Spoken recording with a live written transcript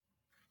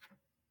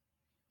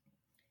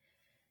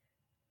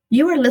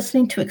You are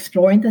listening to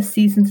Exploring the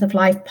Seasons of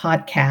Life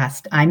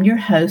podcast. I'm your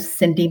host,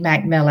 Cindy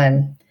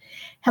McMillan.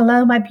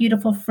 Hello, my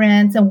beautiful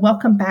friends, and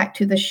welcome back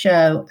to the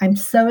show. I'm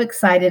so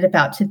excited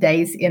about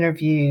today's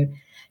interview.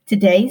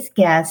 Today's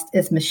guest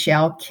is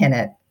Michelle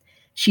Kennett.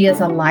 She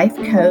is a life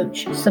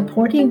coach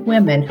supporting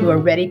women who are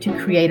ready to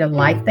create a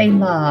life they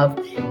love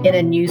in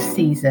a new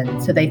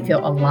season so they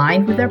feel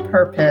aligned with their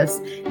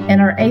purpose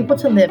and are able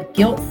to live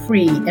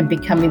guilt-free in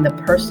becoming the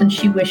person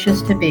she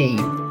wishes to be.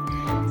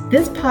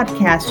 This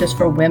podcast is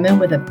for women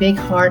with a big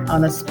heart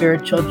on a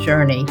spiritual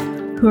journey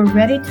who are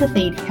ready to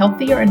lead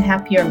healthier and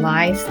happier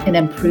lives and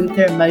improve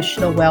their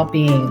emotional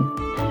well-being.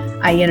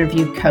 I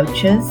interview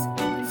coaches,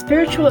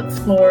 spiritual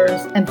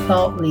explorers, and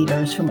thought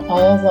leaders from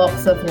all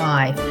walks of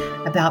life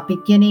about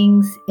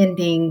beginnings,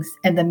 endings,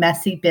 and the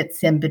messy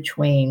bits in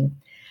between.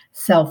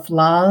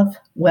 Self-love,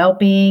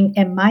 well-being,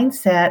 and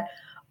mindset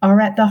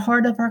are at the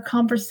heart of our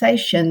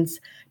conversations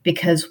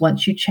because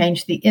once you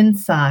change the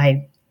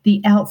inside, the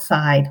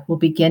outside will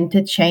begin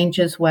to change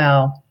as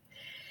well.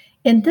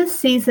 In this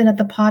season of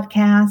the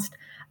podcast,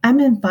 I'm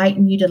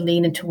inviting you to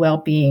lean into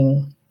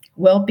well-being.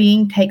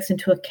 Well-being takes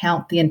into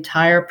account the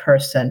entire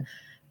person,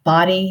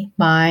 body,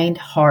 mind,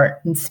 heart,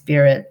 and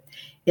spirit.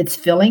 It's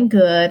feeling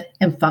good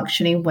and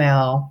functioning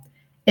well.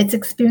 It's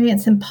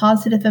experiencing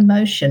positive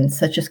emotions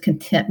such as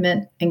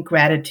contentment and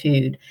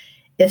gratitude.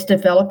 It's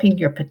developing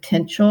your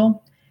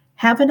potential,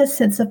 having a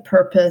sense of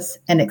purpose,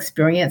 and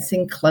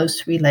experiencing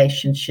close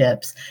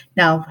relationships.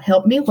 Now,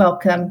 help me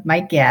welcome my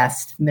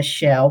guest,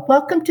 Michelle.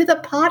 Welcome to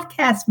the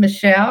podcast,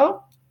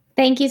 Michelle.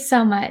 Thank you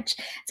so much.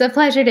 It's a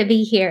pleasure to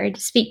be here to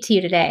speak to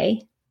you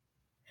today.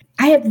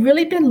 I have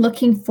really been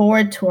looking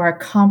forward to our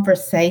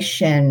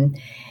conversation.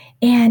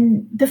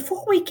 And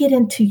before we get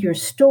into your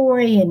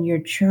story and your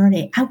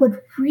journey, I would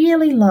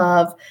really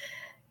love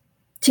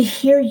to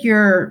hear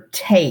your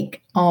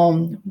take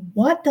on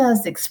what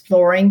does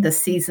exploring the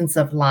seasons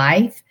of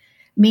life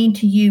mean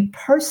to you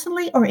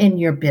personally or in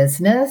your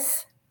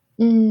business?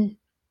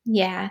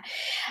 Yeah,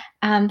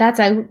 that's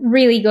a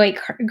really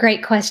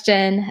great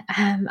question.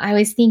 I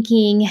was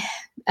thinking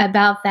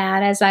about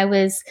that as I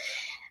was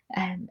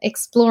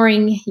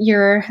exploring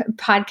your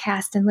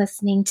podcast and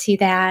listening to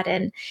that.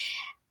 And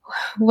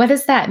what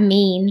does that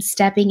mean,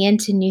 stepping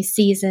into new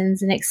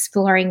seasons and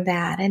exploring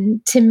that?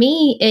 And to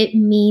me, it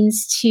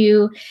means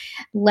to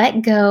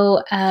let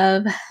go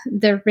of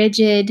the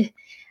rigid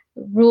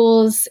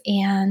rules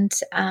and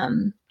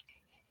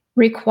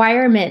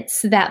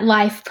requirements that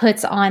life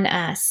puts on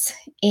us,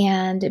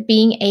 and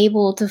being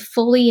able to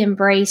fully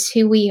embrace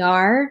who we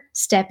are,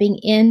 stepping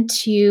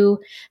into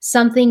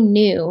something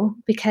new,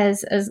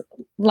 because as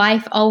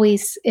life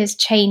always is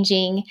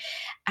changing,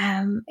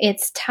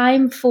 it's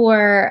time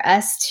for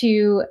us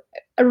to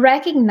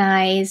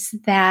recognize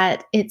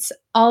that it's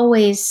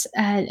always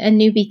a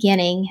new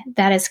beginning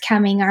that is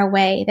coming our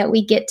way that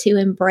we get to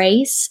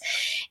embrace.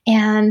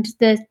 And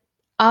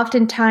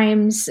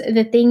oftentimes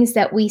the things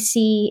that we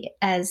see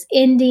as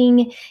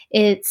ending,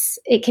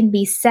 it can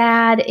be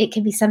sad, it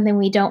can be something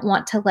we don't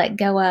want to let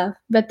go of,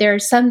 but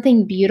there's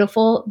something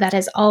beautiful that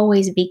is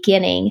always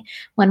beginning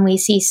when we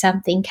see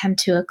something come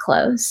to a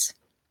close.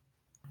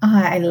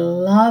 I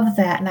love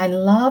that. And I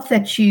love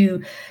that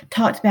you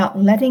talked about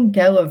letting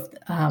go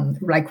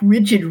of like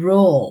rigid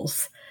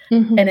rules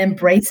and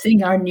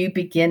embracing our new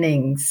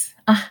beginnings.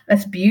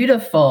 That's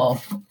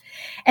beautiful.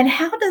 And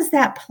how does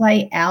that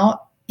play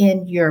out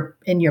in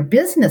your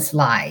business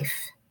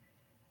life?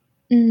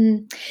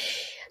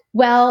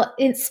 Well,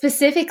 it's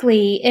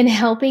specifically in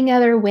helping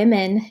other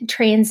women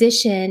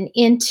transition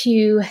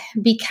into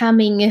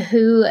becoming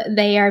who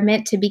they are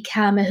meant to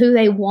become, who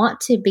they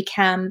want to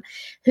become,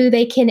 who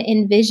they can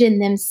envision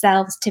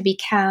themselves to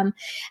become.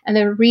 And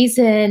the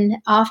reason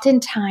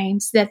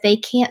oftentimes that they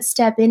can't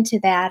step into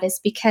that is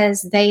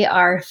because they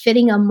are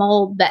fitting a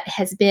mold that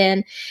has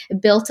been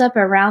built up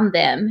around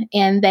them,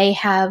 and they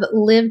have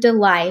lived a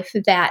life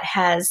that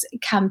has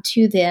come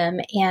to them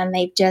and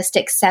they've just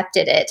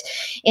accepted it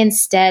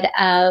instead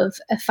of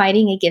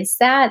fighting against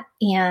that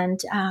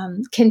and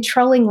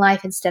controlling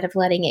life instead of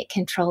letting it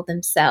control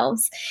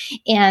themselves.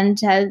 And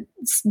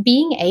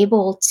being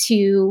able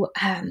to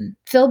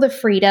feel the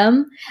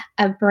freedom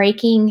of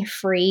breaking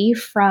free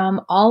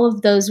from all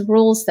of those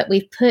rules that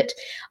we've put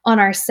on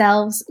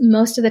ourselves.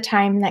 Most of the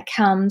time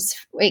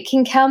it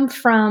can come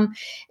from,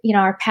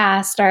 our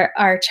past,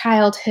 our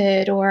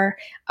childhood, or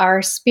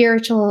our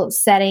spiritual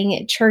setting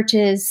at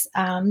churches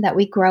that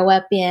we grow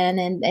up in,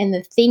 and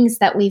the things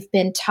that we've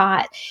been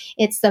taught.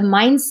 It's the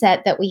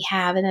mindset that we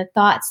have and the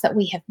thoughts that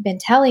we have been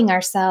telling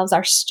ourselves,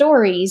 our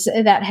stories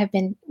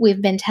that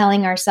we've been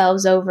telling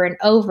ourselves over and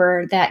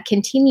over that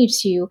continue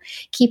to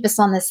keep us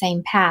on the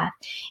same path.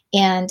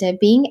 And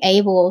being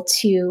able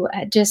to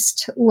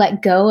just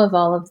let go of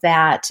all of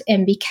that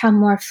and become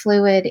more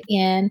fluid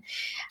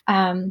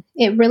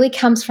it really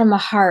comes from a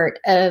heart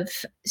of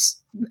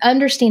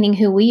understanding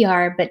who we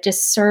are, but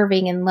just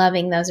serving and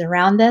loving those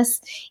around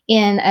us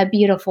in a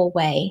beautiful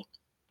way.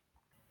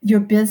 Your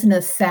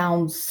business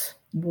sounds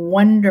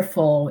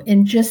wonderful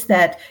in just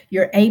that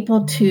you're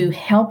able to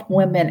help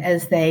women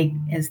as they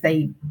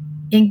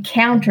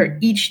encounter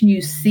each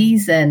new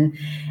season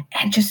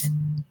and just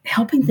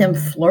helping them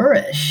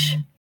flourish.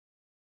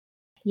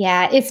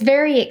 Yeah, it's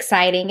very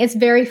exciting. It's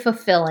very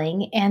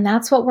fulfilling. And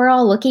that's what we're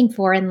all looking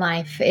for in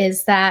life,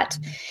 is that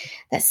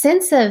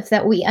sense of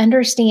that we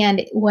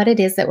understand what it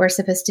is that we're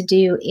supposed to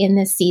do in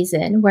this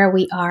season where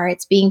we are.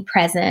 It's being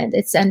present.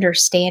 It's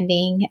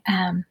understanding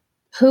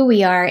who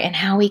we are and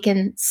how we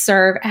can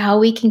serve, how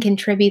we can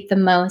contribute the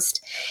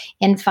most,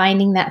 and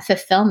finding that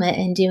fulfillment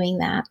in doing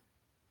that.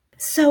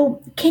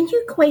 So can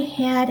you go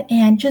ahead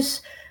and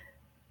just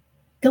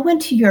go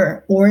into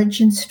your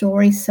origin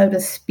story, so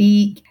to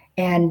speak,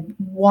 and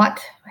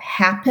what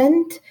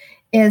happened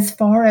as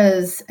far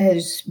as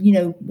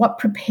what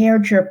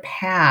prepared your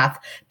path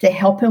to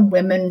helping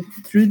women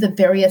through the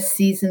various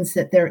seasons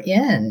that they're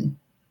in?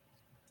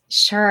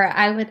 Sure,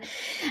 I would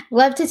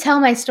love to tell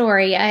my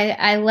story.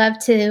 I love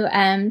to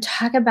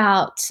talk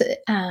about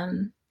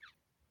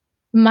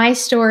my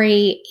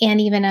story and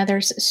even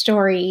others'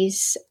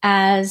 stories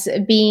as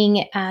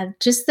being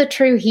just the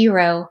true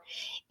hero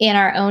in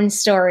our own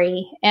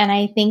story. And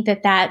I think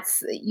that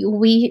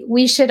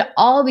we should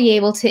all be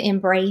able to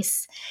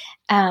embrace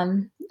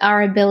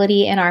our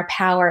ability and our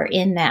power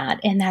in that.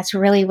 And that's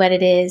really what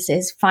it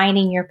is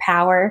finding your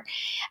power.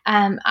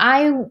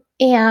 I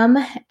am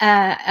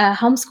a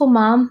homeschool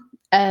mom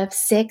of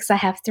 6. I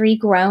have 3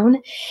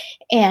 grown,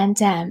 and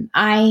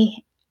I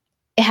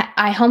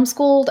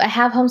homeschooled. I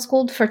have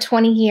homeschooled for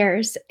 20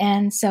 years.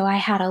 And so I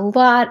had a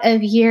lot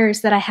of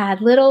years that I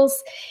had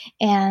littles,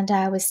 and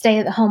I was stay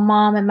at the home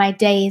mom, and my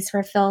days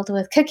were filled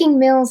with cooking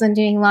meals and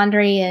doing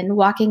laundry and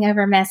walking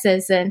over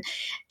messes and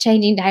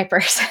changing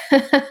diapers.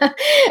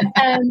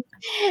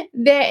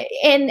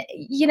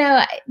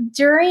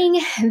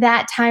 During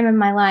that time in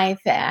my life,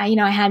 I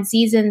had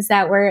seasons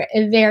that were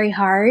very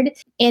hard.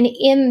 And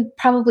in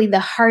probably the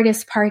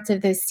hardest parts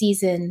of those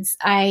seasons,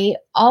 I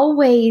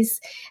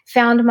always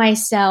found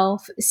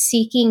myself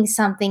seeking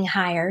something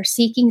higher,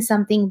 seeking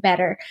something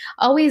better,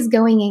 always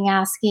going and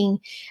asking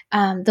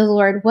the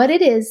Lord what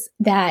it is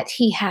that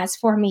He has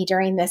for me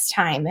during this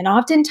time. And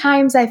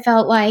oftentimes I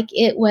felt like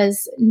it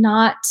was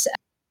not.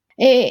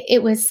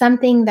 It was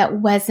something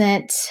that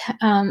wasn't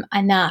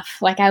enough.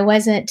 Like I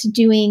wasn't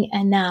doing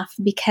enough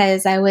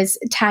because I was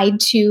tied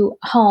to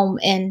home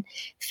and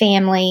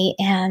family,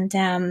 and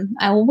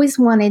I always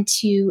wanted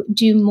to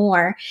do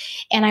more.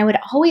 And I would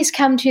always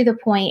come to the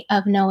point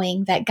of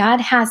knowing that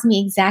God has me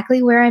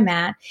exactly where I'm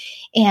at,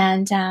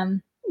 and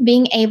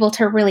being able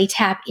to really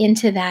tap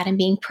into that and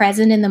being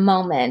present in the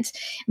moment.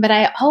 But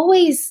I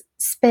always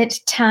spent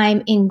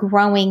time in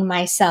growing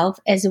myself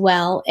as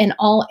well in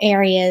all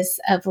areas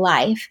of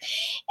life.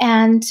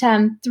 And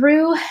and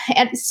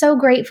so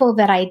grateful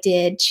that I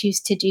did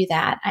choose to do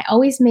that. I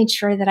always made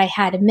sure that I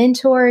had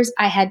mentors,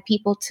 I had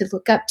people to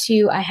look up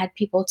to, I had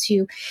people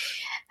to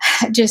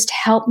just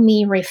help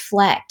me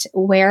reflect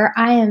where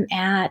I am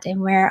at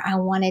and where I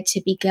wanted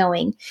to be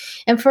going.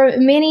 And for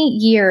many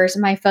years,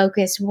 my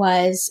focus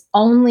was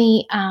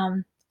only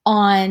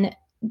on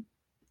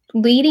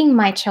leading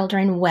my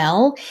children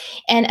well,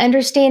 and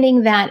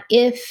understanding that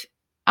if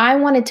I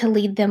wanted to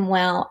lead them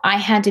well, I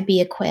had to be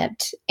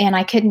equipped, and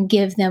I couldn't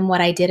give them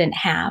what I didn't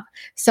have.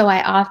 So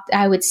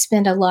I would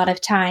spend a lot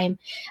of time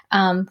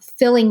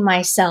filling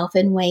myself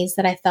in ways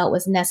that I felt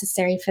was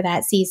necessary for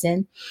that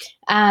season.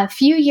 A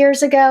few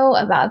years ago,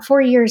 about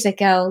 4 years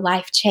ago,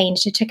 life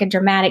changed. It took a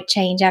dramatic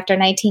change after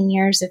 19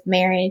 years of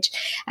marriage.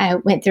 I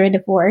went through a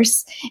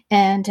divorce,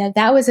 and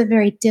that was a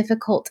very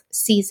difficult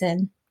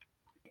season.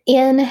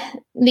 In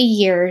the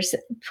years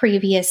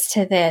previous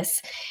to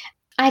this,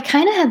 I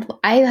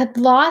had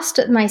lost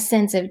my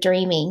sense of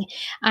dreaming.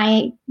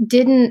 I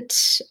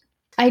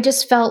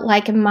just felt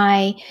like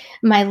my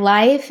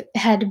life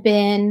had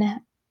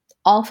been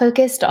all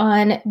focused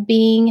on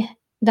being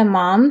the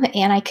mom,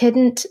 and I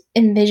couldn't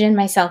envision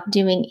myself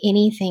doing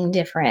anything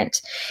different.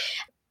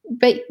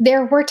 But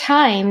there were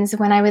times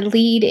when I would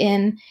lead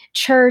in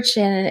church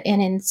and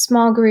in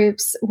small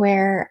groups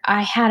where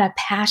I had a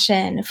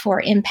passion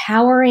for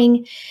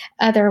empowering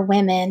other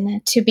women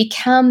to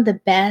become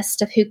the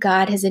best of who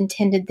God has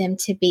intended them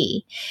to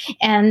be.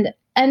 And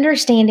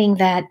understanding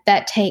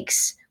that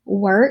takes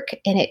work,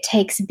 and it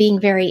takes being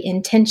very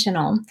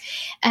intentional.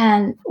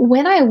 And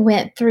when I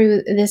went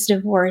through this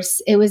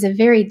divorce, it was a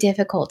very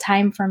difficult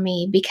time for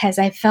me because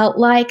I felt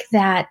like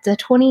that the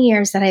 20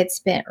 years that I had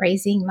spent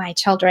raising my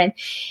children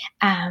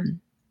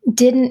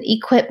didn't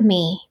equip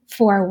me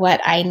for what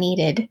I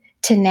needed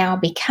to now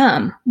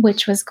become,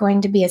 which was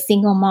going to be a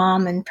single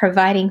mom and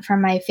providing for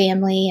my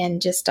family and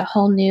just a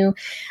whole new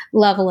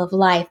level of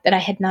life that I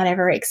had not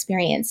ever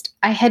experienced.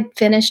 I had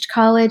finished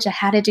college. I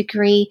had a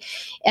degree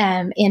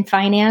in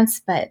finance,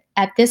 but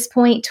at this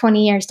point,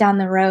 20 years down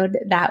the road,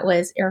 that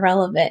was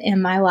irrelevant in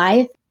my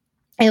life.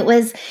 It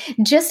was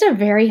just a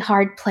very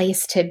hard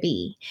place to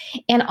be.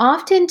 And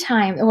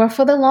oftentimes, or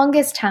for the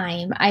longest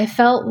time, I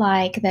felt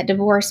like that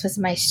divorce was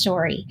my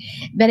story,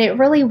 but it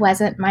really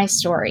wasn't my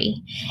story.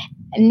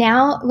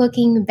 Now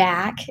looking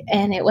back,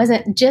 and it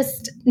wasn't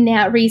just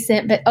now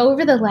recent, but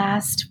over the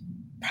last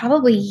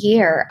probably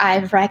year,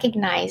 I've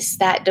recognized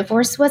that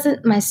divorce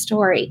wasn't my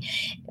story.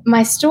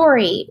 My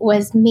story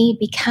was me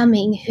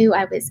becoming who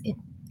I was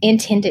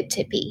intended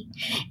to be,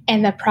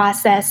 and the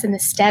process and the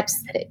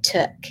steps that it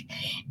took.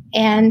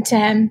 And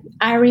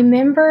I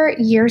remember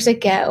years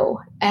ago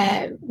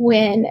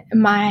when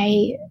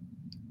my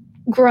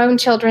grown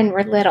children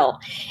were little,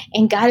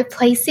 and God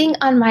placing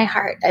on my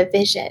heart a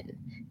vision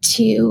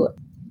to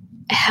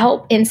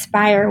help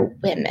inspire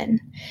women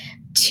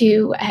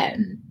to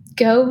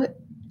go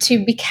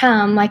to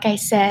become, like I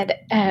said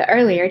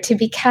earlier, to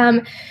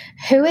become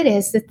who it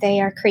is that they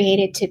are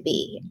created to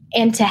be,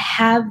 and to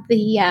have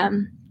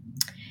the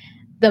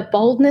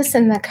boldness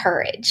and the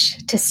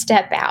courage to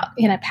step out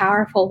in a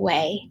powerful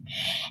way.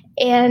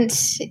 And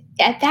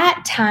at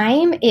that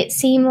time, it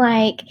seemed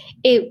like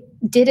it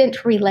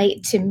didn't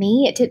relate to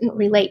me. It didn't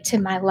relate to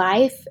my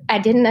life. I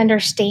didn't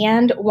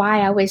understand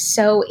why I was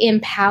so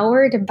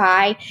empowered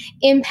by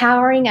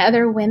empowering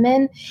other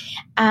women.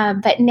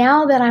 But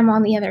now that I'm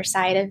on the other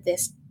side of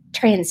this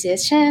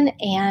transition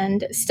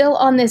and still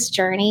on this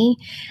journey,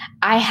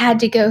 I had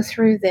to go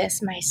through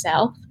this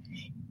myself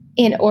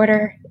in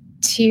order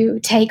to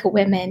take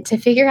women, to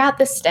figure out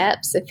the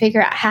steps, to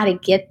figure out how to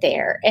get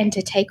there, and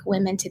to take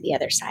women to the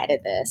other side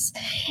of this.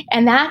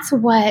 And that's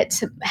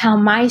how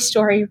my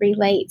story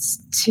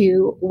relates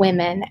to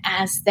women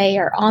as they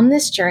are on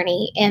this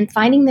journey and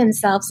finding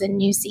themselves in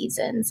new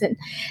seasons and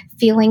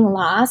feeling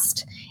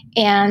lost,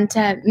 and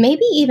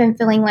maybe even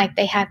feeling like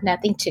they have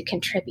nothing to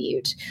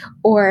contribute,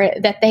 or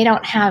that they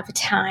don't have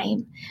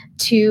time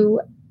to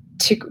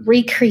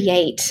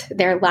recreate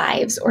their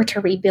lives or to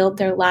rebuild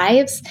their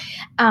lives.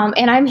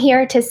 And I'm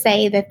here to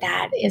say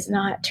that is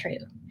not true.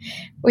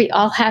 We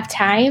all have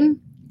time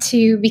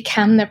to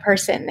become the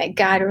person that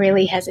God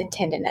really has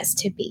intended us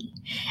to be.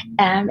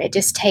 It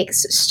just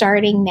takes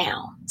starting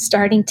now,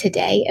 starting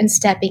today, and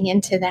stepping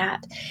into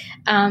that.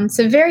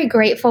 So very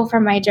grateful for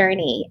my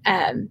journey.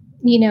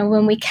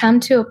 When we come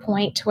to a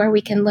point where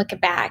we can look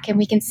back and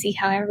we can see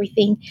how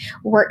everything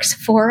works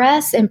for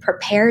us and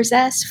prepares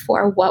us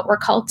for what we're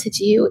called to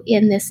do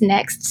in this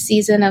next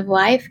season of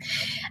life,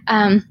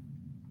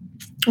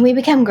 we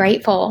become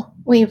grateful.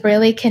 We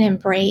really can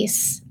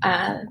embrace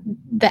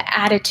the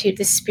attitude,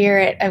 the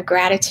spirit of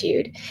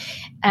gratitude.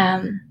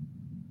 And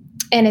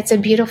it's a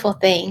beautiful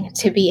thing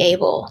to be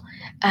able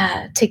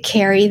to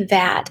carry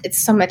that. It's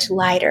so much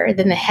lighter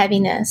than the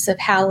heaviness of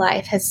how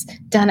life has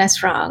done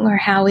us wrong, or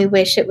how we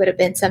wish it would have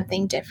been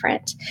something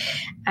different.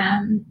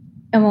 And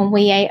when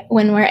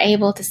we're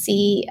able to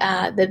see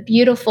the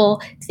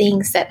beautiful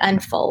things that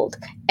unfold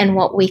and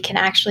what we can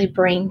actually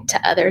bring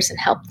to others and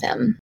help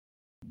them.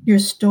 Your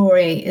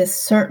story is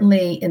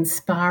certainly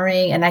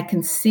inspiring, and I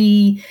can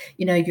see,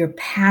 your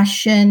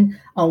passion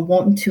on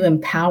wanting to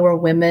empower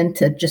women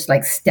to just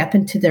like step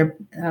into their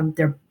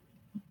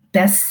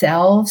best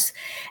selves.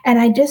 And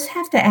I just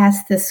have to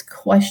ask this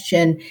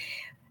question,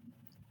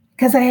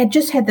 because I had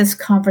just had this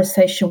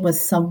conversation with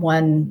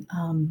someone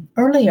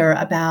earlier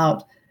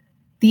about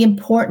the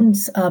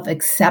importance of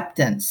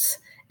acceptance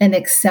and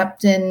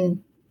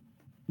accepting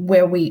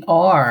where we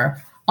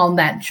are on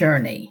that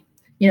journey.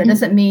 It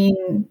doesn't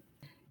mean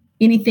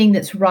anything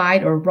that's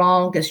right or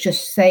wrong. It's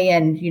just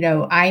saying,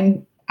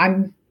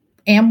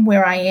 I'm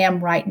where I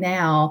am right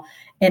now,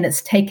 and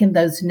it's taking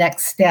those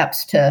next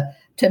steps to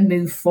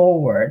move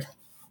forward.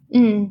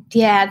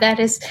 Yeah, that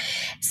is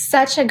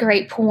such a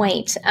great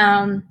point.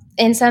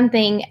 And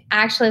something,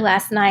 actually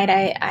last night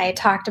I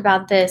talked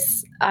about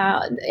this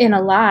in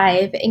a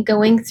live, and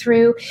going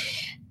through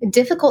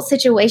difficult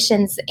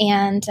situations.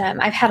 And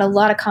I've had a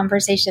lot of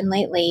conversation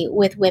lately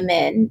with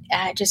women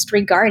just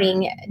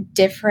regarding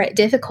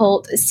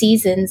difficult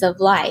seasons of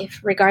life,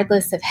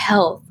 regardless of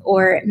health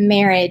or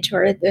marriage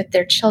or with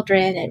their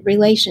children and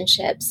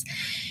relationships.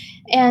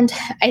 And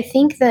I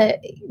think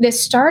that the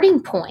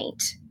starting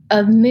point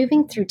of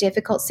moving through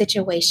difficult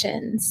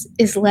situations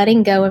is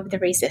letting go of the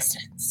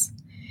resistance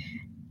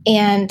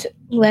and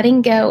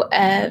letting go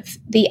of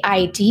the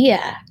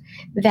idea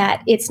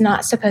that it's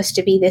not supposed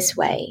to be this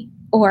way,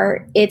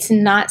 or it's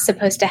not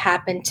supposed to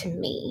happen to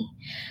me.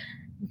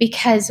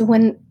 Because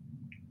when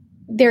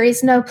there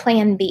is no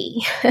plan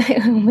B,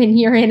 when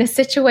you're in a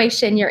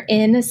situation, you're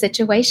in a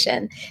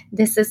situation.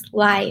 This is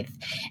life.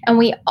 And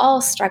we all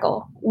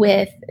struggle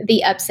with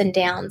the ups and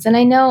downs. And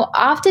I know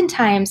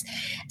oftentimes,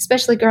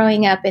 especially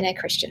growing up in a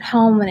Christian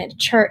home and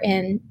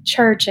in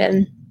church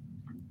and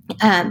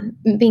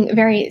being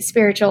very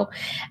spiritual,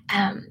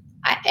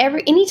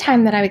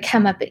 anytime that I would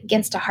come up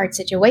against a hard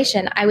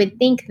situation, I would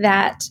think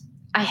that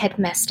I had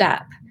messed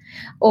up,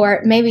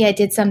 or maybe I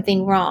did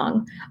something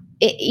wrong.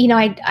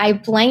 I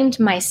blamed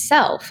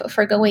myself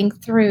for going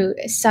through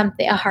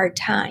a hard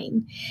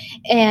time,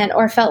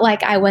 or felt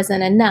like I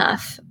wasn't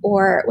enough,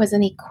 or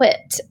wasn't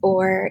equipped,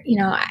 or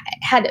I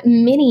had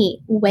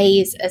many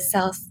ways of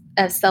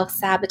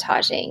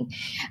self-sabotaging.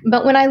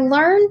 But when I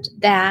learned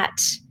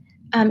that,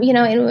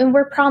 and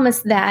we're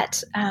promised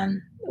that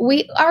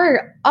we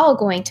are all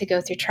going to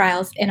go through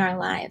trials in our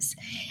lives,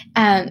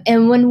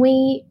 and when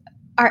we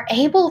are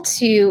able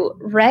to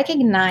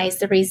recognize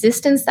the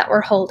resistance that we're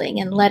holding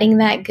and letting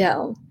that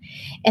go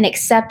and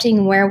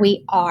accepting where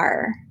we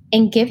are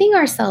and giving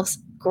ourselves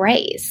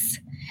grace.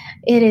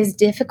 It is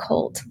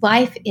difficult.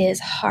 Life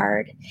is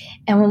hard.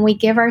 And when we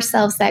give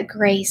ourselves that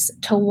grace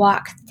to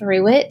walk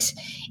through it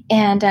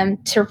and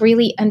to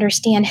really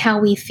understand how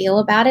we feel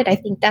about it, I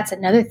think that's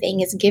another thing,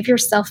 is give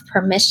yourself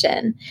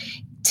permission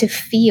to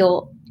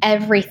feel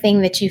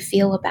everything that you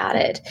feel about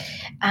it.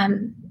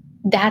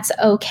 That's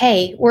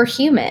okay. We're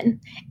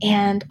human,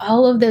 and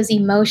all of those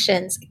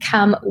emotions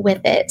come with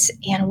it.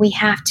 And we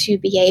have to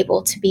be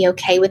able to be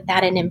okay with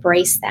that and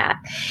embrace that.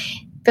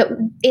 But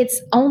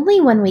it's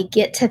only when we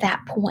get to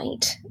that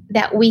point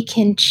that we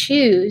can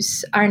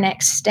choose our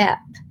next step,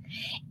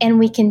 and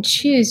we can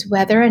choose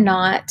whether or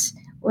not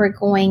we're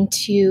going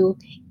to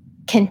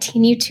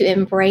continue to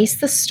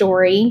embrace the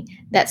story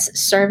that's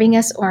serving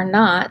us or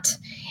not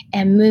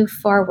and move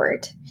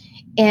forward.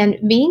 And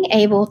being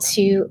able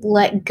to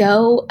let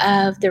go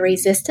of the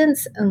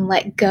resistance and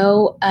let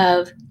go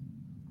of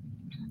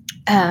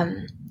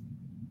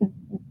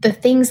the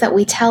things that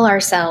we tell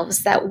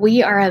ourselves that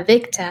we are a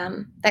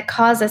victim, that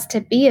cause us to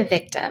be a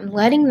victim,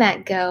 letting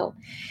that go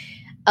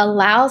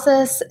allows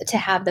us to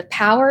have the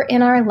power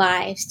in our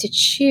lives to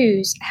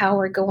choose how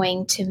we're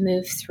going to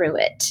move through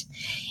it.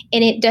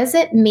 And it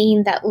doesn't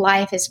mean that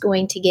life is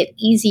going to get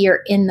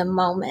easier in the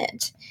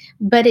moment,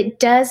 but it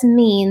does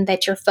mean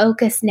that your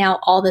focus now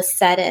all of a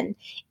sudden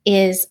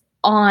is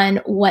on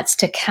what's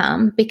to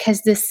come,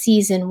 because this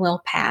season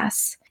will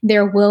pass.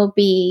 There will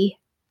be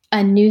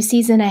a new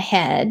season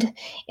ahead,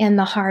 and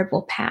the hard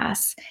will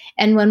pass.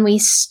 And when we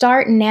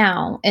start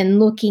now and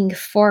looking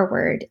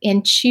forward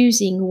and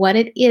choosing what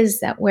it is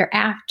that we're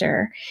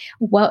after,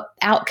 what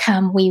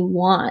outcome we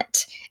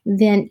want,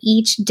 then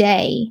each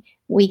day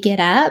we get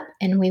up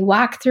and we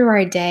walk through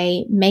our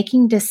day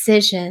making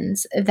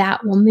decisions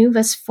that will move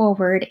us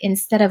forward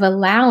instead of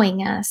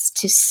allowing us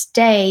to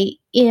stay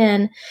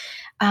in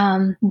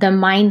the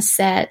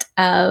mindset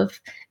of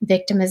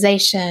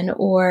victimization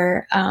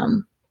or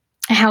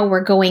how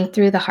we're going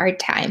through the hard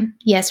time.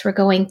 Yes, we're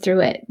going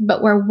through it,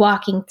 but we're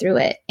walking through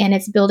it, and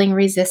it's building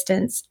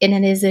resistance, and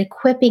it is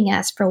equipping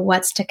us for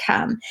what's to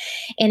come.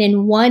 And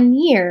in 1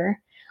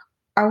 year,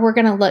 our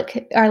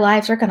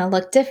lives are going to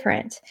look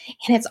different.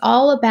 And it's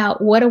all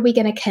about, what are we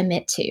going to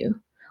commit to?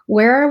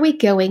 Where are we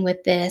going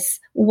with this?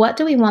 What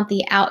do we want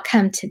the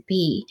outcome to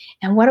be?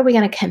 And what are we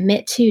going to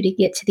commit to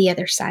get to the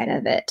other side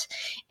of it?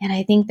 And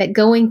I think that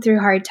going through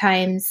hard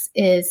times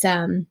is,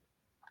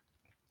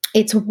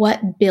 it's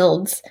what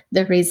builds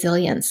the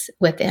resilience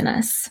within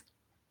us.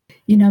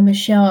 You know,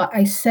 Michelle,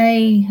 I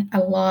say a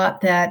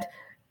lot that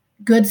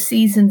good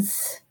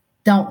seasons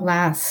don't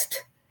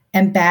last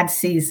and bad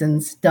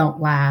seasons don't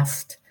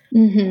last.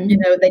 Mm-hmm. You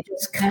know, they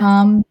just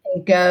come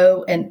and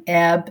go and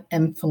ebb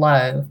and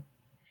flow.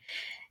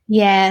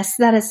 Yes,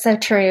 that is so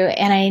true.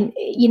 And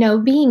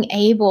being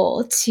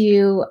able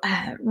to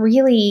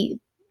really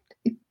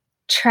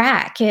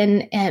track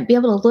and be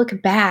able to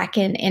look back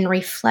and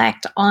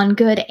reflect on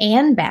good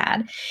and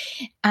bad.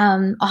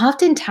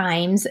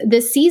 Oftentimes, the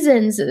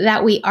seasons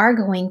that we are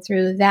going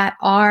through that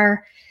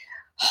are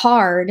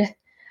hard,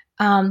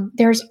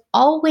 there's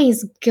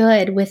always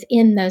good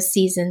within those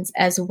seasons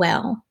as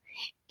well.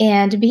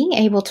 And being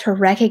able to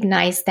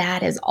recognize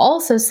that is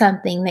also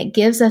something that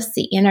gives us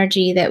the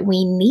energy that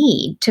we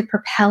need to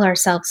propel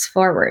ourselves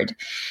forward.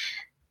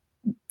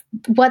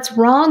 What's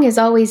wrong is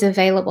always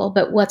available,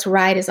 but what's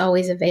right is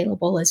always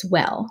available as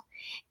well.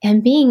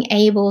 And being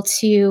able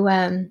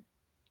to,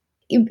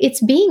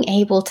 it's being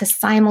able to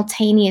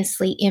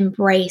simultaneously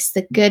embrace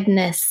the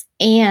goodness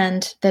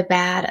and the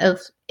bad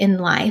in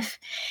life,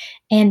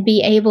 and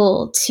be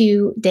able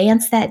to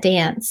dance that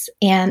dance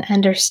and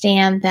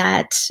understand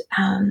that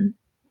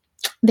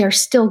they're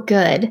still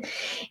good.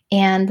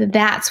 And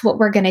that's what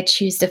we're going to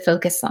choose to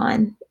focus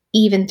on,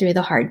 even through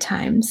the hard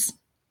times.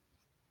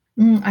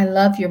 I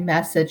love your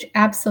message.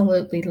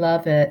 Absolutely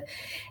love it.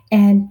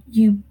 And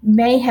you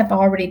may have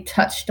already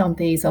touched on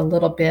these a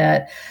little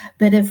bit,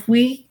 but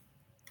and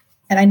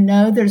I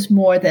know there's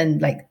more than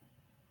like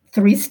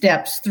 3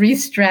 steps, 3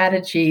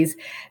 strategies,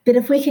 but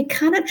if we could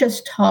kind of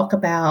just talk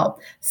about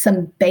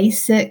some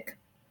basic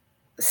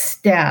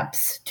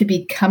steps to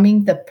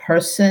becoming the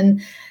person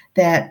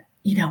that,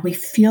 we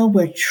feel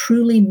we're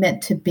truly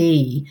meant to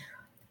be,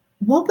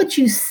 what would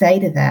you say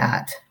to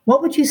that?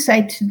 What would you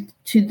say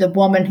to the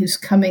woman who's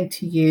coming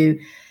to you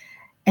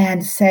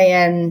and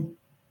saying,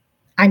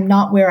 I'm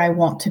not where I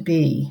want to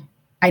be.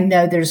 I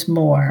know there's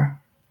more.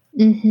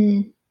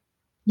 Mm-hmm.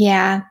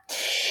 Yeah.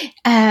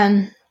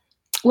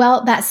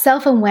 Well, that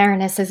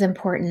self-awareness is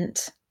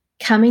important.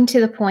 Coming to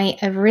the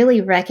point of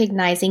really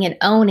recognizing and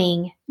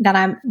owning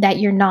that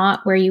you're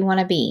not where you want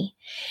to be.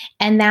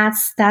 And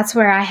that's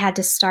where I had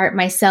to start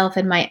myself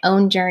in my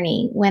own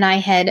journey, when I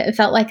had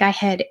felt like I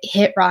had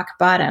hit rock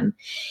bottom.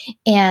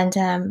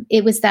 And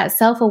it was that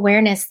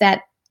self-awareness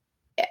that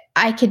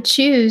I could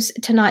choose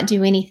to not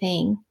do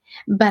anything,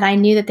 but I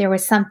knew that there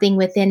was something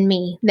within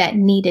me that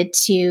needed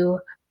to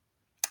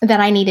that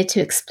I needed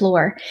to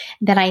explore,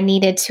 that I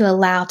needed to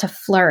allow to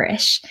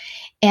flourish.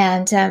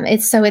 And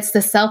it's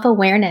the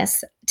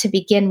self-awareness to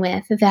begin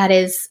with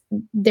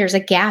there's a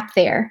gap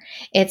there.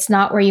 It's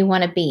not where you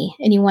want to be,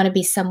 and you want to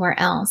be somewhere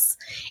else.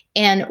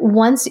 And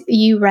once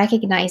you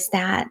recognize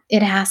that,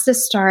 it has to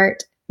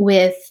start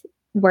with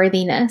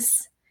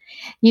worthiness.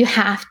 You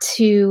have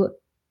to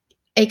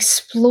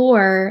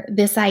explore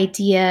this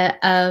idea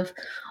of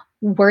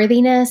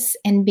worthiness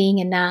and being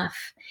enough.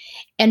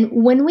 And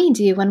when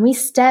we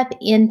step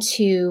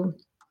into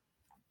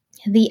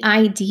the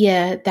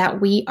idea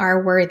that we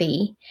are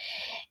worthy,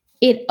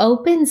 it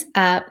opens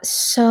up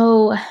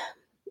so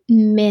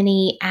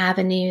many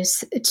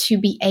avenues to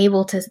be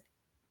able to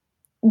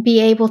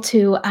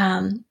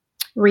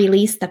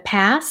release the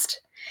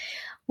past.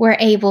 We're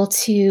able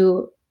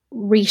to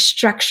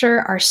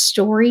restructure our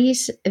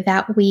stories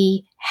that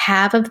we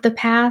have of the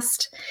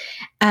past,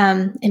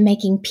 and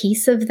making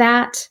peace of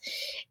that.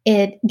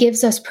 It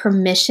gives us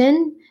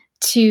permission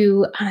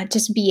to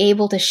just be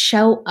able to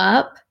show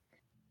up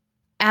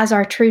as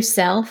our true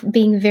self,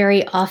 being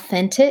very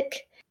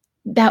authentic.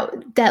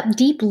 That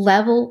deep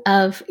level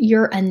of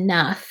you're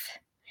enough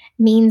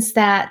means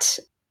that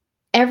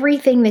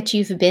everything that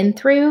you've been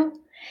through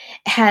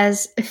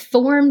has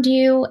formed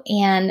you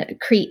and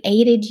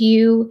created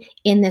you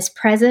in this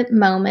present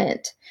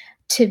moment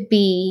to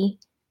be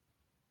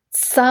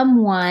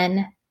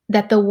someone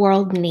that the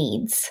world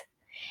needs.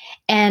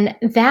 And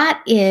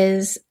that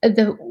is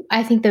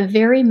I think the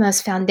very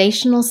most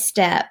foundational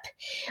step.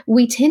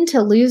 We tend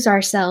to lose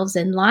ourselves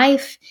in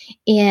life,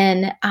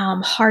 in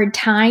hard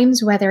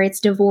times, whether it's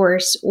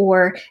divorce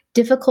or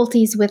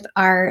difficulties with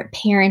our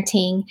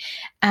parenting.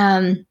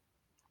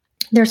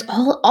 There's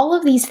all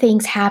of these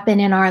things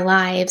happen in our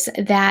lives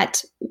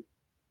that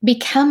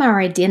become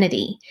our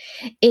identity.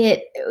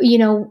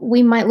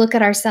 We might look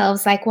at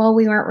ourselves like, well,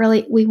 we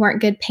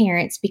weren't good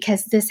parents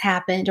because this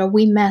happened, or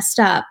we messed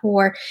up,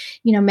 or,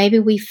 maybe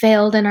we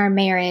failed in our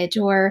marriage,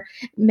 or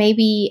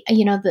maybe,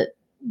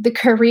 the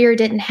career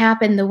didn't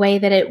happen the way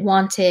that it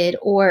wanted,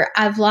 or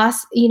I've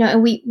lost,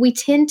 and we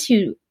tend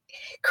to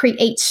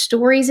create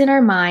stories in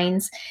our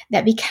minds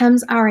that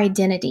becomes our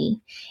identity,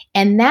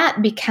 and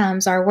that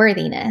becomes our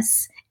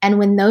worthiness. And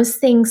when those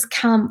things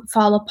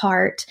fall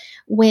apart,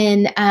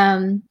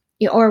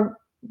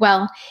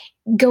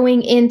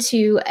 going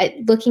into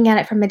looking at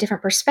it from a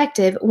different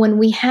perspective, when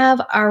we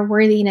have our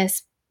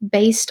worthiness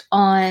based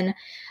on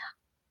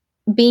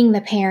being the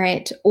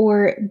parent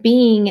or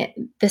being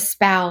the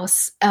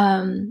spouse,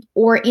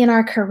 or in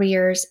our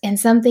careers, and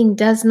something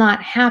does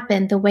not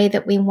happen the way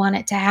that we want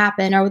it to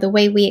happen or the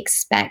way we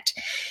expect,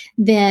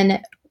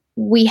 then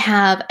we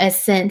have a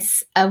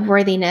sense of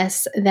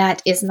worthiness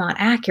that is not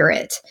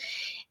accurate.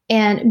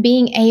 And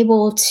being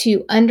able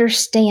to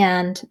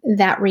understand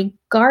that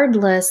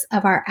regardless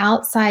of our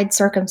outside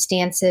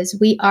circumstances,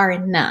 we are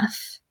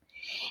enough.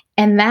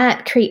 And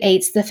that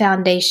creates the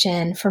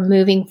foundation for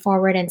moving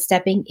forward and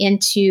stepping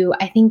into,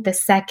 I think, the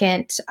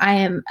second. I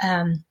am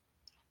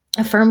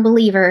a firm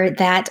believer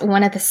that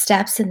one of the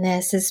steps in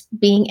this is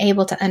being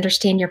able to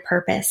understand your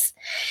purpose.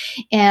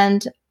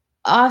 And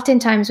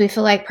oftentimes we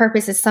feel like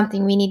purpose is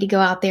something we need to go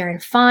out there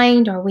and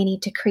find, or we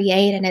need to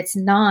create, and it's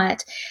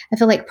not. I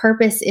feel like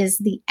purpose is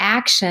the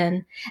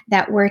action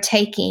that we're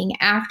taking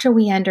after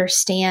we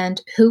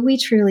understand who we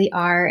truly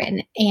are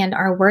and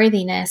our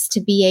worthiness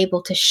to be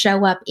able to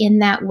show up in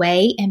that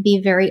way and be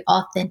very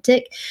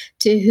authentic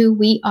to who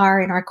we are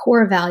and our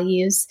core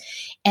values,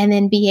 and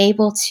then be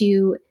able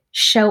to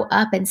show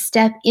up and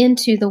step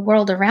into the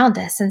world around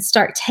us and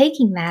start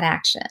taking that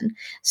action,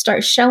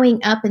 start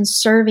showing up and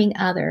serving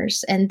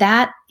others. And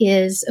that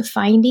is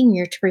finding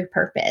your true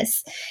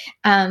purpose.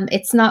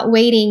 It's not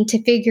waiting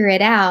to figure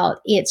it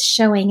out. It's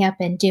showing up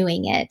and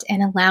doing it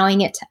and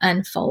allowing it to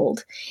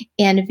unfold,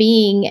 and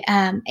being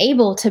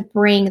able to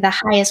bring the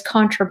highest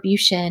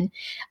contribution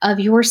of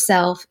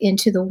yourself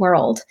into the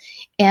world.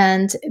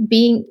 And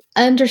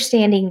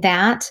understanding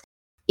that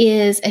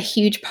is a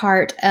huge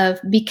part of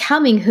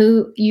becoming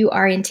who you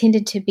are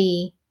intended to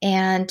be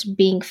and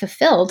being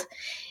fulfilled.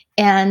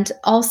 And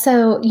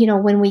also,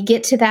 when we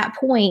get to that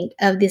point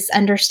of this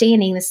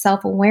understanding, this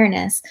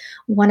self-awareness,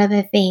 one of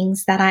the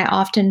things that I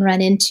often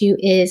run into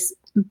is,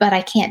 but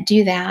I can't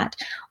do that,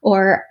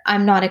 or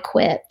I'm not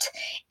equipped.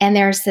 And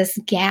there's this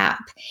gap.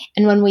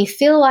 And when we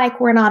feel like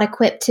we're not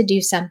equipped to do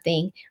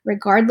something,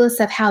 regardless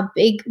of how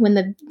big, when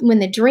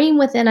the dream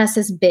within us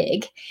is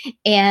big,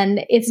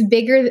 and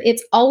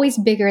it's always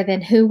bigger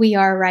than who we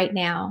are right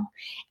now.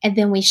 And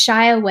then we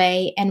shy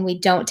away and we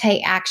don't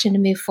take action to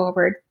move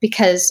forward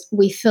because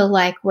we feel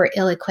like we're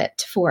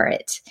ill-equipped for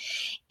it.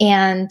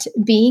 And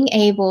being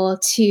able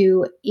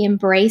to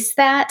embrace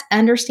that,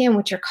 understand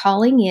what your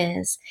calling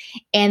is,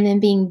 and then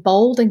being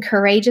bold and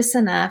courageous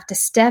enough to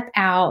step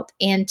out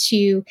and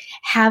to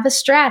have a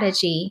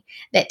strategy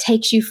that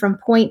takes you from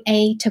point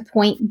A to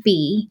point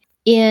B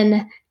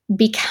in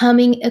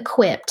becoming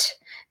equipped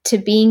to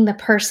being the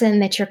person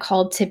that you're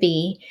called to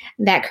be.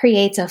 That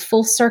creates a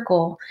full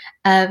circle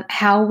of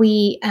how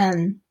we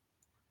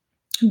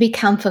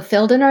become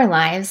fulfilled in our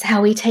lives,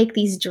 how we take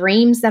these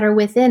dreams that are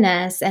within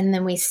us and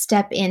then we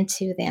step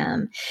into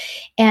them.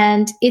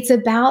 And it's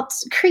about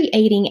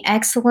creating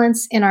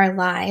excellence in our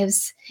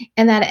lives.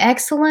 And that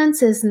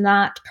excellence is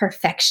not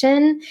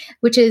perfection,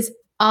 which is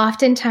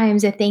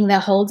oftentimes a thing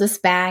that holds us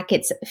back.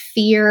 It's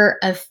fear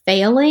of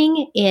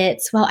failing.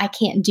 It's, well, I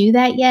can't do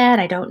that yet.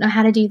 I don't know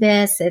how to do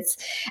this. It's,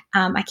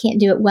 I can't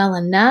do it well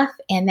enough.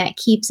 And that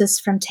keeps us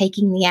from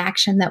taking the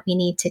action that we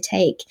need to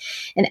take.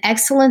 And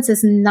excellence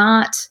is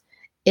not,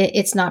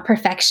 it's not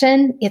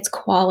perfection, it's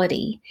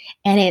quality.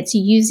 And it's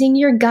using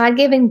your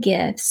God-given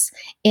gifts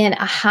in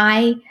a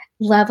high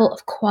level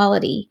of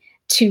quality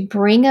to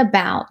bring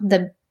about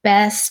the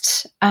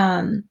best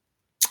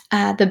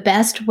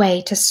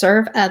way to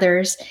serve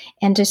others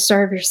and to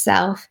serve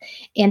yourself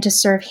and to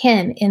serve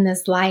Him in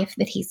this life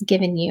that He's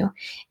given you.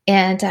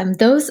 And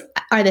those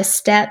are the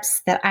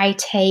steps that I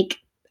take.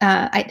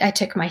 I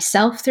took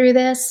myself through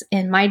this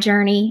in my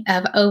journey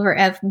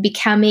of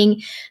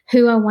becoming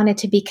who I wanted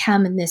to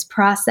become in this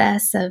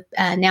process of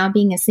now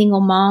being a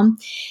single mom.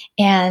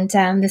 And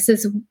this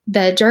is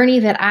the journey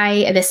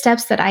the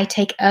steps that I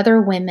take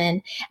other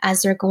women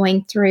as they're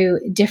going through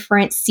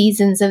different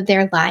seasons of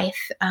their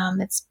life.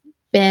 It's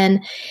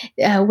been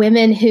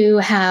women who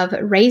have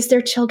raised their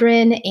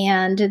children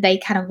and they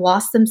kind of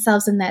lost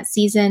themselves in that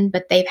season,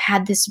 but they've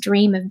had this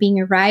dream of being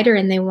a writer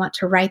and they want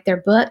to write their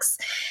books.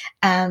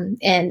 I've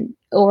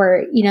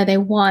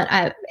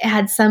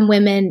had some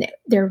women,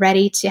 they're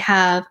ready to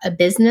have a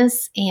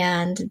business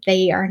and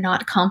they are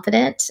not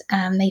confident.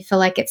 They feel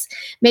like it's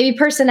maybe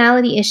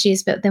personality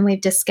issues, but then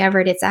we've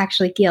discovered it's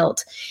actually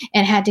guilt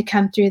and had to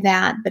come through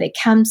that. But it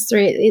comes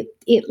through,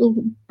 it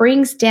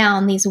brings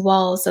down these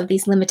walls of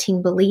these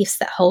limiting beliefs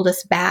that hold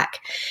us back.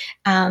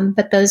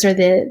 But those are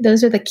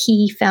the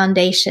key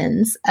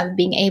foundations of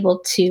being able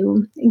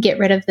to get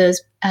rid of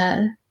those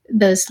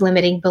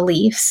limiting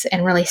beliefs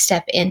and really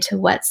step into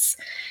what's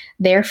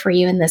there for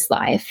you in this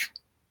life.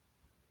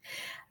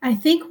 I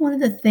think one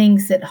of the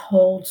things that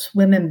holds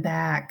women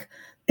back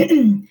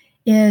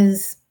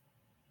is,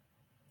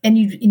 and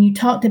you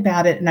talked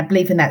about it, and I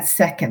believe in that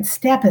second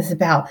step is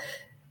about,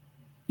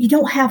 you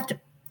don't have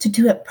to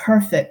do it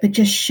perfect, but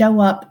just show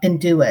up and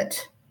do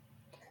it.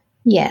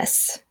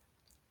 Yes.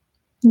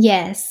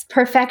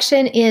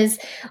 Perfection is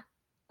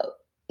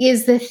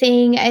the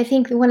thing. I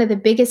think one of the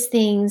biggest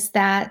things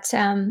that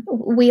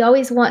we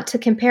always want to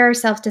compare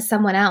ourselves to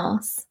someone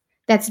else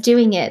that's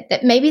doing it,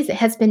 that maybe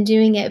has been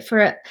doing it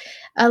for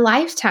a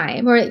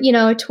lifetime or,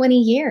 20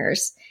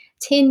 years,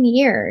 10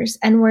 years,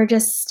 and we're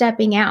just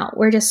stepping out.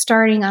 We're just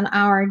starting on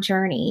our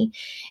journey.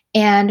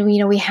 And,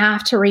 we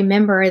have to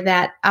remember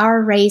that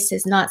our race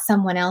is not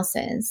someone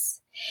else's.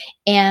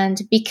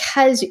 And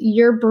because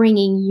you're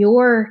bringing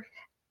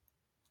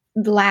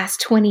the last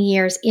 20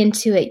 years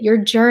into it, your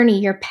journey,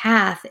 your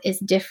path is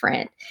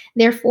different.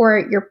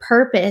 Therefore, your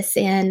purpose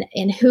and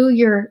who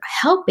you're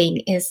helping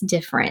is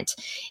different.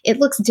 It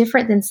looks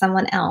different than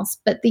someone else.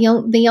 But the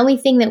only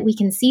thing that we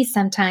can see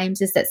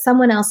sometimes is that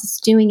someone else is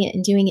doing it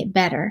and doing it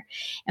better.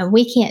 And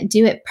we can't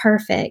do it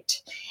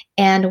perfect.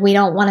 And we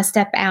don't want to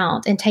step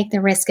out and take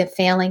the risk of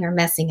failing or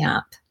messing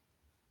up.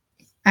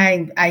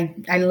 I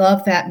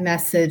love that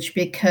message,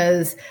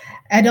 because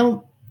I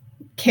don't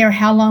care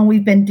how long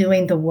we've been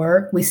doing the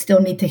work, we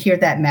still need to hear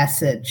that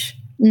message.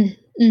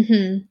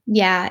 Mm-hmm.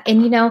 Yeah.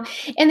 And,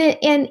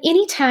 and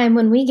anytime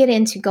when we get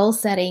into goal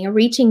setting or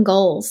reaching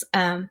goals,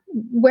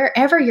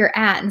 wherever you're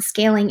at and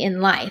scaling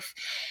in life,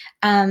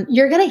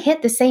 you're going to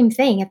hit the same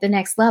thing at the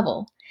next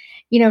level.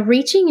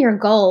 Reaching your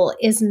goal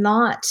is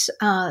not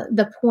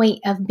the point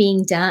of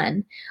being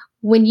done.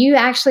 When you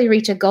actually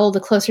reach a goal,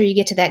 the closer you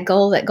get to that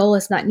goal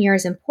is not near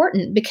as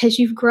important, because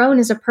you've grown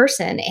as a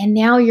person and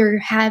now you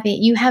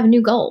have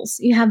new goals,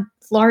 you have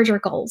larger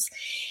goals.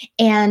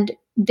 And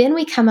then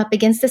we come up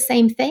against the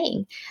same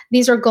thing.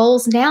 These are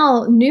goals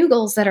now, new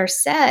goals that are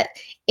set,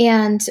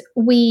 and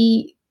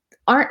we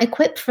aren't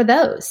equipped for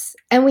those.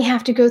 And we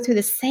have to go through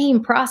the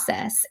same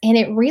process. And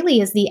it really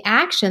is the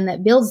action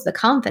that builds the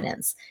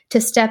confidence to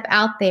step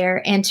out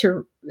there and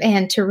to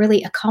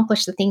really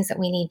accomplish the things that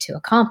we need to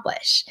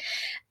accomplish.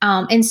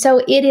 And so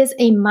it is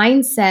a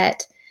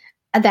mindset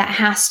that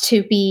has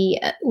to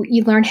be,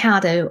 you learn how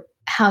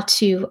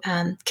to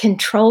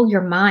control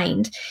your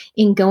mind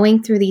in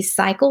going through these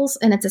cycles.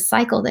 And it's a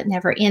cycle that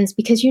never ends,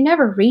 because you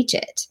never reach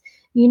it.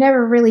 You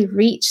never really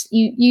reach,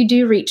 you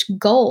do reach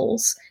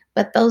goals,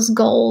 but those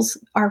goals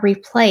are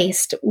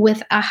replaced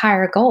with a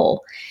higher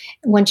goal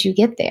once you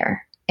get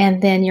there.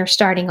 And then you're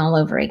starting all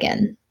over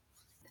again.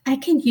 I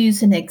can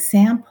use an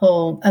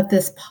example of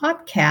this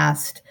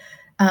podcast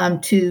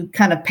to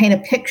kind of paint a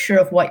picture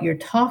of what you're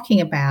talking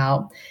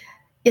about.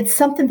 It's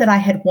something that I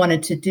had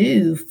wanted to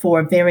do for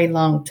a very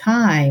long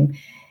time.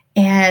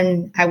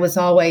 And I was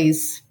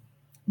always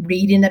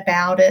reading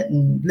about it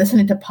and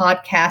listening to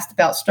podcasts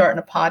about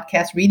starting a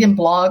podcast, reading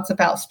blogs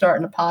about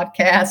starting a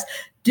podcast,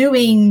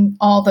 doing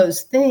all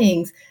those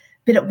things.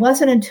 But it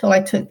wasn't until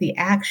I took the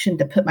action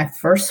to put my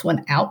first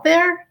one out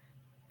there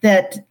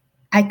that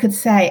I could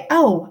say,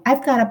 oh,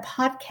 I've got a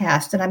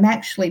podcast and I'm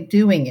actually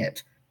doing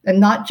it. and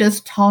not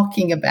just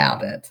talking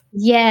about it.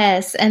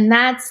 Yes, and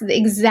that's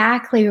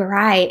exactly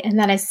right. And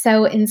that is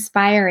so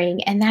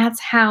inspiring. And that's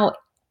how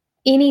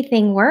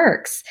anything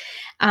works.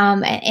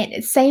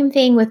 And same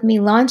thing with me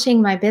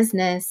launching my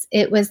business.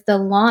 It was the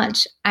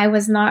launch. I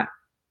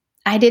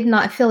did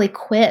not feel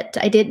equipped.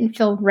 I didn't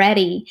feel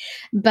ready,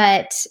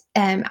 but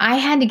I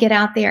had to get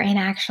out there and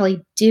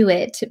actually do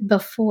it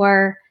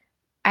before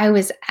I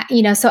was,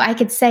 so I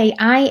could say,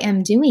 I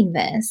am doing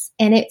this.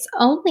 And it's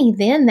only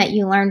then that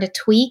you learn to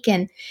tweak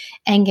and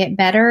get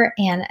better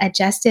and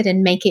adjust it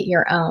and make it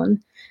your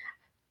own.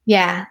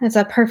 Yeah, that's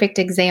a perfect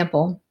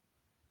example.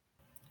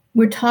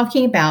 We're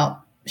talking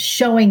about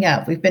showing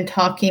up. We've been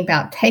talking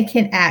about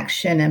taking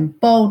action and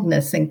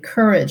boldness and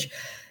courage,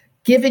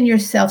 giving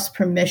yourselves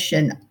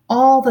permission,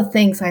 all the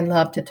things I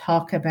love to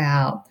talk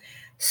about.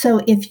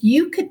 So if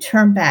you could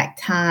turn back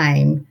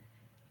time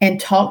and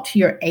talk to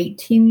your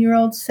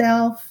 18-year-old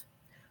self,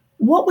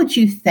 what would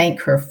you thank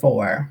her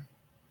for?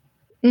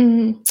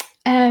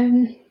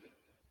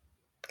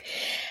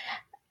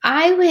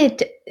 I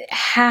would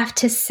have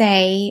to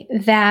say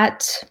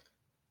that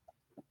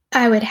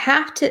I would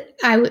have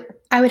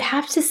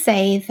to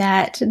say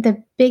that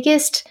the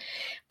biggest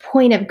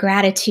point of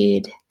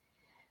gratitude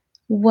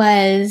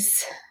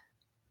was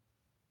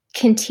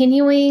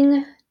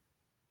continuing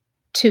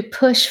to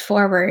push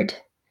forward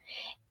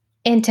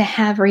and to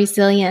have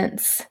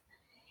resilience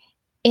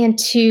and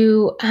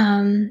to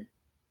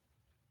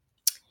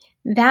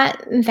that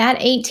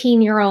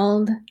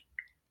 18-year-old,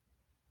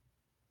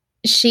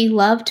 she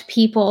loved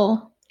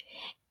people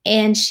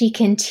and she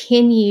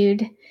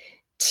continued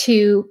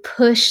to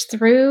push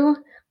through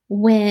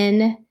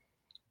when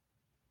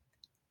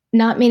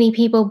not many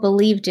people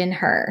believed in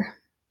her.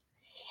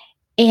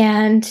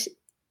 And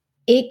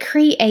it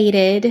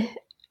created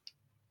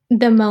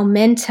the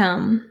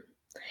momentum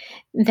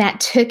that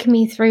took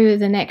me through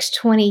the next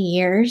 20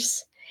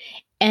 years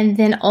and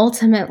then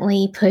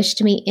ultimately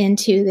pushed me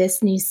into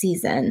this new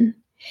season.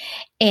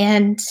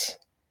 And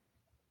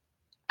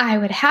I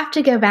would have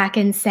to go back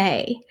and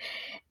say,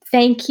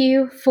 thank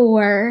you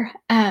for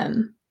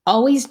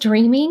always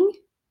dreaming,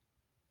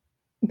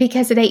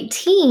 because at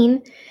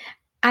 18,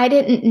 I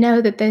didn't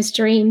know that those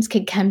dreams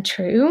could come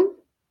true.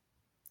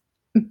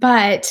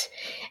 But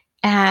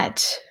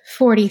at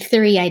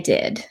 43, I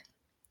did.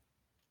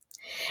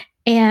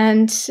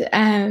 And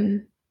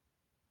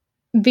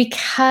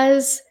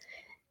because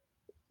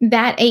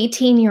that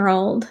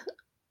 18-year-old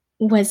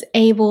was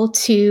able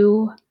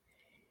to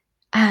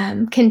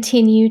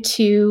continue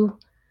to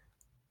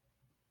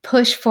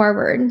push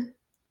forward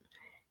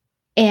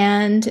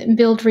and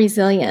build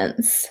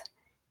resilience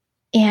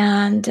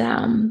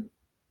and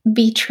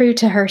be true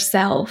to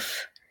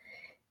herself,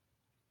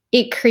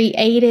 it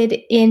created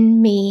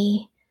in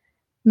me,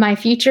 my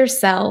future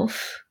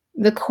self,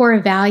 the core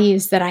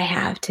values that I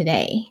have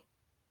today.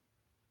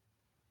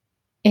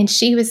 And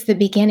she was the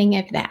beginning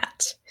of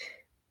that,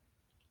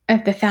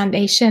 of the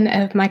foundation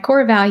of my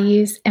core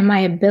values and my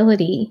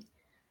ability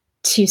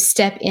to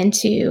step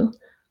into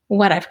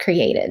what I've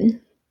created.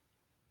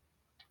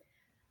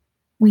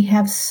 We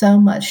have so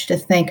much to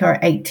thank our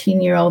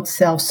 18-year-old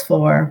selves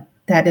for.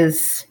 That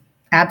is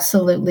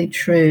absolutely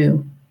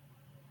true.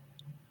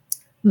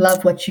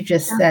 Love what you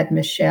just said,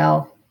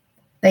 Michelle.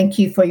 Thank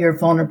you for your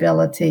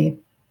vulnerability.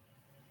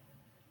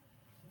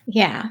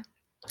 Yeah.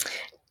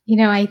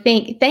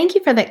 Thank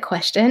you for that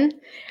question.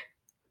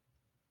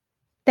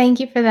 Thank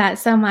you for that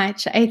so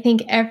much. I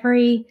think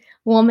every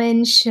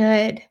woman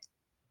should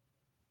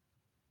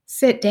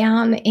sit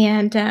down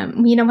and,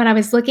 when I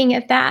was looking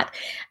at that,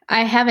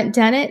 I haven't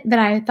done it, but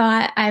I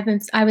thought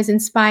I was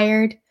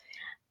inspired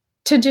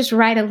to just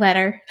write a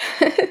letter.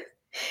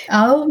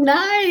 Oh,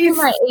 nice. To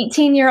my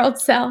 18-year-old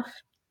self.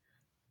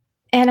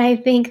 And I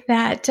think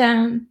that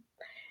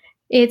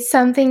it's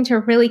something to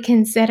really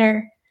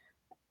consider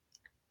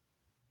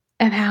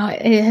of how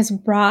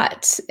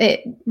it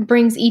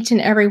brings each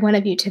and every one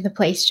of you to the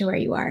place to where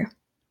you are.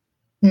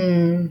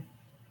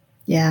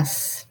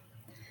 Yes.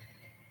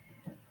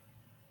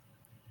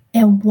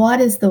 And what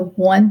is the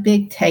one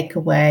big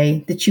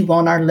takeaway that you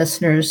want our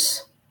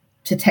listeners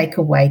to take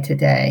away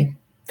today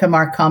from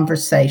our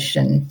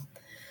conversation?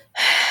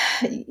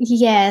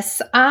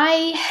 Yes,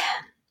 I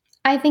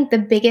think the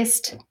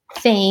biggest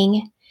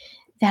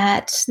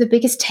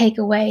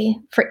takeaway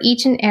for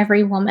each and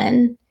every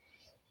woman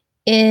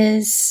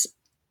is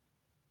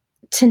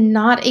to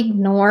not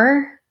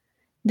ignore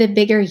the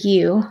bigger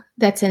you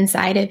that's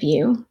inside of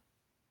you,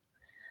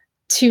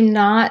 to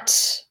not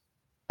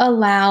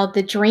allow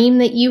the dream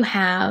that you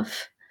have,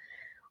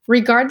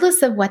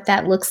 regardless of what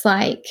that looks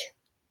like.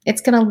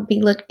 It's going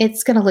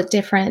to look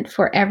different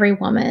for every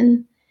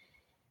woman.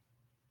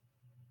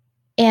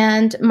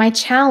 And my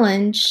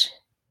challenge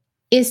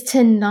is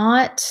to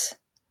not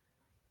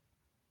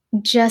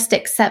just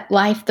accept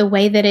life the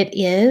way that it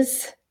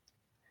is,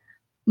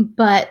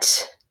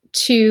 but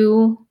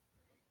to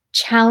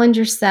challenge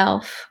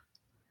yourself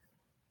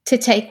to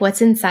take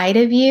what's inside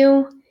of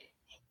you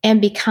and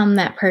become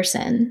that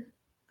person,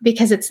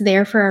 because it's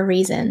there for a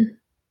reason.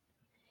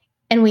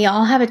 And we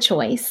all have a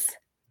choice.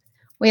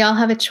 We all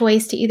have a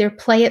choice to either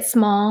play it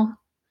small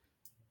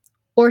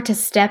or to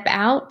step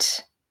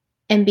out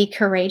and be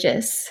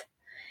courageous.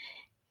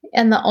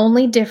 And the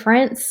only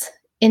difference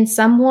in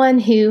someone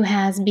who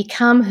has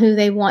become who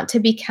they want to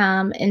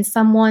become and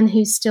someone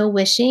who's still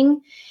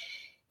wishing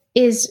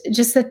is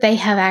just that they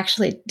have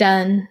actually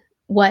done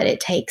what it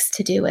takes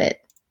to do it.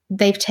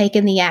 They've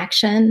taken the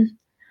action.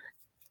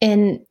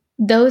 And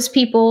those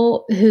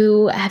people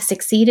who have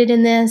succeeded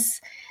in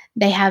this,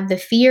 they have the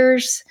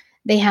fears,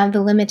 they have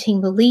the limiting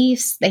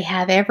beliefs, they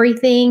have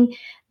everything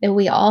that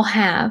we all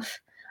have,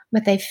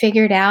 but they've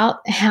figured out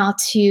how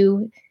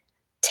to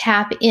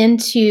tap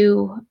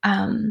into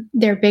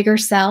their bigger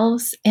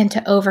selves and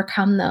to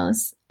overcome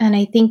those. And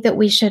I think that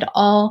we should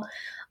all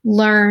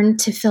learn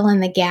to fill in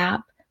the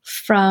gap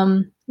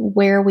from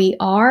where we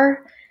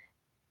are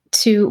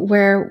to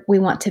where we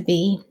want to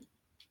be.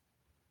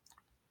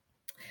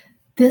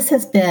 This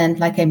has been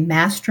like a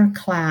master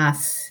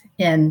class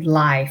in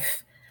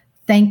life.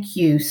 Thank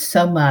you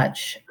so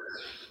much.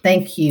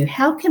 Thank you.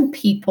 How can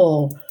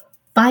people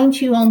find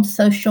you on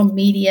social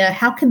media?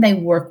 How can they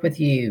work with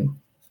you?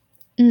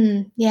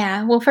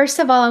 Yeah. Well, first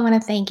of all, I want to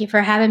thank you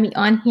for having me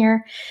on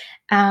here.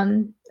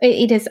 I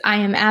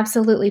am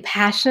absolutely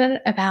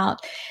passionate about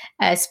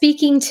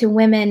speaking to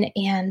women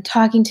and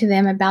talking to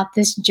them about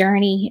this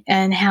journey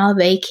and how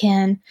they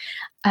can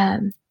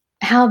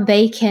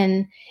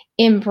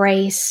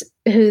embrace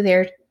who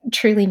they're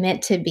truly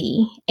meant to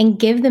be and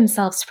give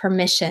themselves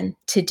permission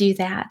to do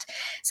that.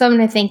 So I'm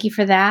going to thank you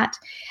for that.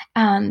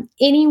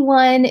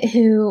 Anyone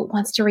who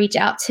wants to reach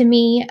out to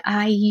me,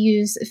 I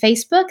use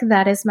Facebook.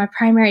 That is my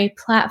primary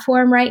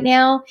platform right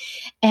now.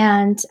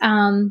 And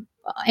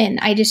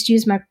I just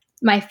use my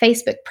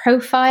Facebook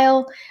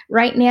profile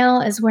right now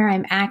is where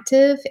I'm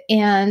active.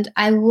 And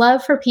I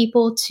love for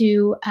people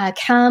to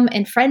come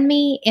and friend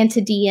me and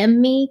to DM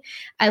me.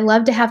 I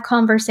love to have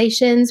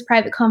conversations,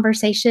 private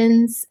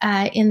conversations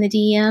in the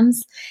DMs.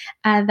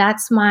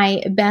 That's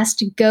my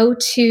best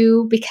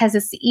go-to because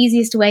it's the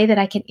easiest way that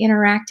I can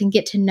interact and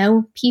get to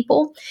know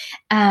people.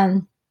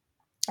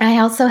 I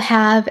also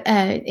have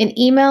an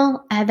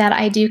email that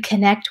I do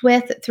connect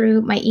with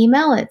through my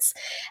email. It's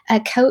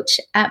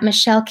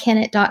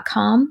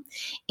coach@michellekennett.com.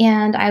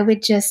 And I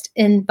would just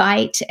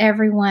invite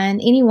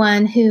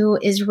anyone who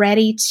is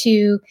ready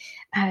to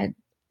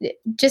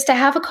just to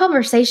have a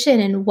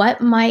conversation and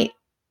what might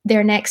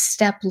their next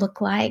step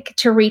look like,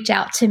 to reach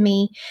out to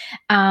me.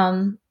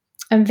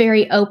 I'm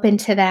very open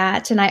to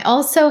that. And I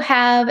also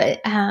have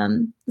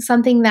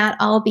something that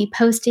I'll be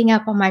posting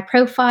up on my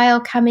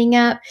profile coming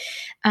up.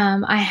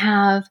 I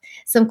have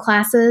some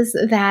classes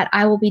that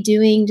I will be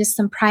doing, just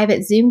some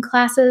private Zoom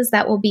classes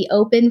that will be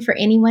open for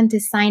anyone to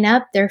sign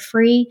up. They're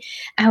free.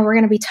 We're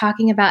going to be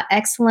talking about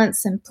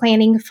excellence and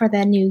planning for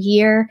the new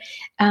year,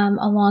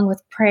 along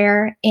with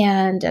prayer.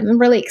 And I'm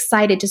really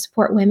excited to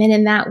support women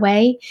in that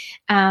way.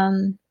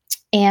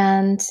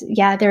 And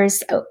yeah,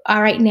 there's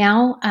right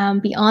now,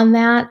 beyond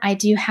that, I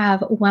do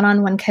have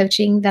one-on-one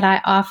coaching that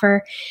I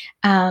offer,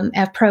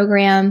 a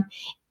program,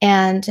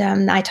 and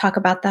I talk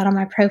about that on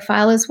my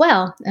profile as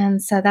well.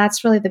 And so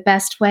that's really the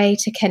best way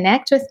to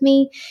connect with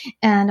me.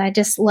 And I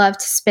just love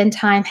to spend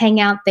time, hang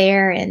out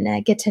there,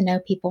 and get to know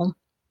people.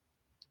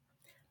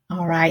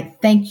 All right.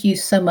 Thank you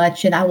so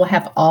much. And I will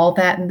have all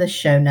that in the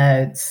show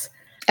notes.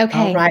 Okay.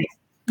 All right.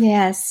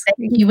 Yes.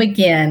 Thank you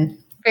again.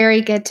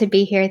 Very good to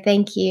be here.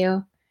 Thank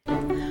you.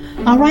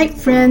 All right,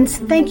 friends,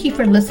 thank you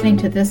for listening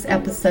to this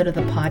episode of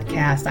the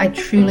podcast. I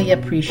truly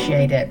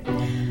appreciate it.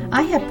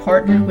 I have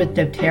partnered with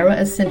doTERRA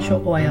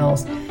Essential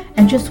Oils,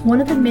 and just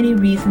one of the many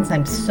reasons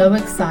I'm so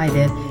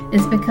excited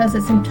is because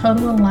it's in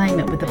total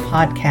alignment with the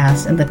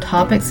podcast and the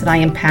topics that I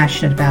am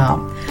passionate about.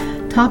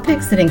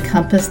 Topics that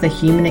encompass the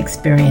human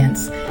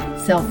experience,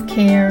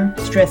 self-care,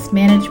 stress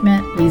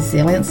management,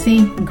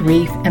 resiliency,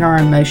 grief, and our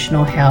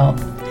emotional health.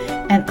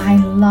 And I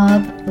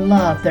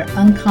love their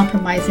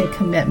uncompromising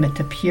commitment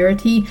to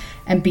purity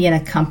and being a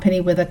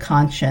company with a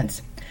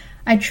conscience.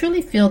 I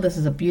truly feel this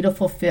is a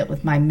beautiful fit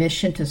with my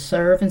mission to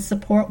serve and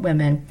support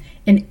women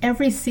in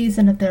every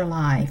season of their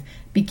life,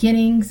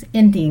 beginnings,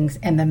 endings,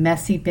 and the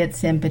messy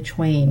bits in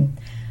between.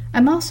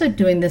 I'm also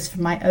doing this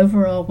for my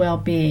overall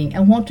well-being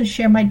and want to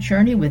share my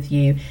journey with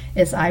you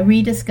as I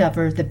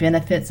rediscover the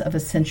benefits of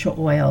essential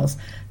oils.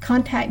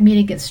 Contact me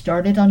to get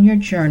started on your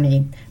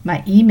journey.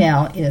 My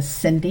email is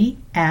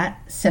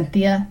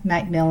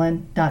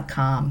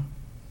cindy@cynthiamacmillan.com.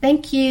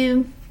 Thank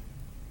you.